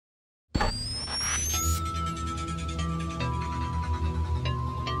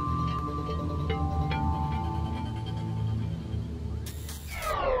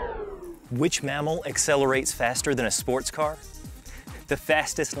Which mammal accelerates faster than a sports car? The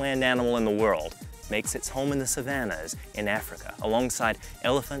fastest land animal in the world makes its home in the savannahs in Africa, alongside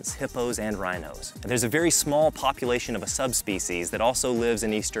elephants, hippos, and rhinos. And there's a very small population of a subspecies that also lives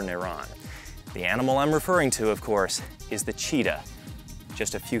in eastern Iran. The animal I'm referring to, of course, is the cheetah,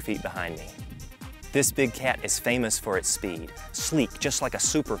 just a few feet behind me. This big cat is famous for its speed. Sleek, just like a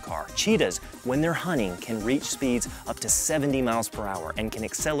supercar. Cheetahs, when they're hunting, can reach speeds up to 70 miles per hour and can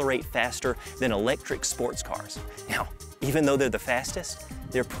accelerate faster than electric sports cars. Now, even though they're the fastest,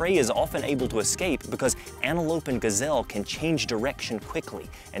 their prey is often able to escape because antelope and gazelle can change direction quickly,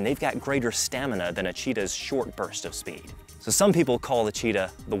 and they've got greater stamina than a cheetah's short burst of speed. So some people call the cheetah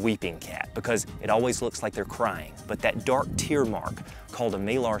the weeping cat because it always looks like they're crying, but that dark tear mark called a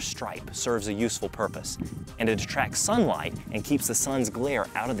malar stripe serves a useful purpose, and it attracts sunlight and keeps the sun's glare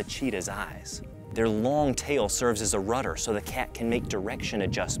out of the cheetah's eyes. Their long tail serves as a rudder so the cat can make direction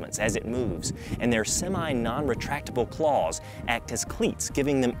adjustments as it moves, and their semi-non-retractable claws act as cleats,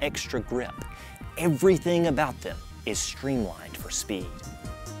 giving them extra grip. Everything about them is streamlined for speed.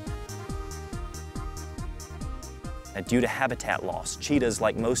 Now, due to habitat loss, cheetahs,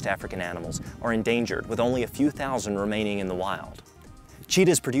 like most African animals, are endangered, with only a few thousand remaining in the wild.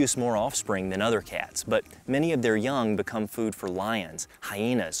 Cheetahs produce more offspring than other cats, but many of their young become food for lions,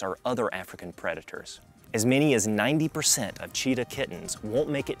 hyenas, or other African predators. As many as 90% of cheetah kittens won't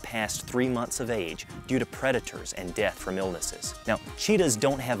make it past 3 months of age due to predators and death from illnesses. Now, cheetahs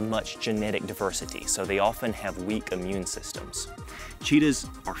don't have much genetic diversity, so they often have weak immune systems. Cheetahs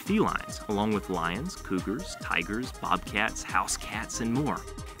are felines, along with lions, cougars, tigers, bobcats, house cats, and more.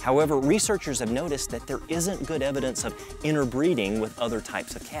 However, researchers have noticed that there isn't good evidence of interbreeding with other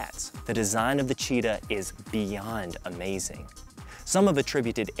types of cats. The design of the cheetah is beyond amazing. Some have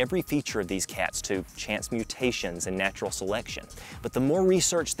attributed every feature of these cats to chance mutations and natural selection. But the more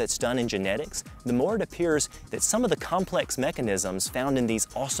research that's done in genetics, the more it appears that some of the complex mechanisms found in these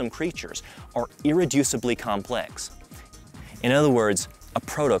awesome creatures are irreducibly complex. In other words, a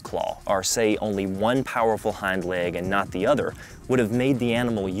protoclaw, or say only one powerful hind leg and not the other, would have made the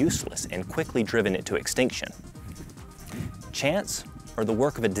animal useless and quickly driven it to extinction. Chance, or the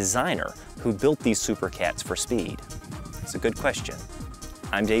work of a designer who built these super cats for speed? It's a good question.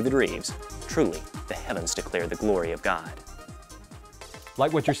 I'm David Rives. Truly, the heavens declare the glory of God.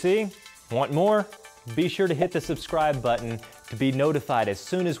 Like what you're seeing? Want more? Be sure to hit the subscribe button to be notified as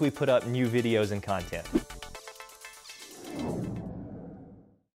soon as we put up new videos and content.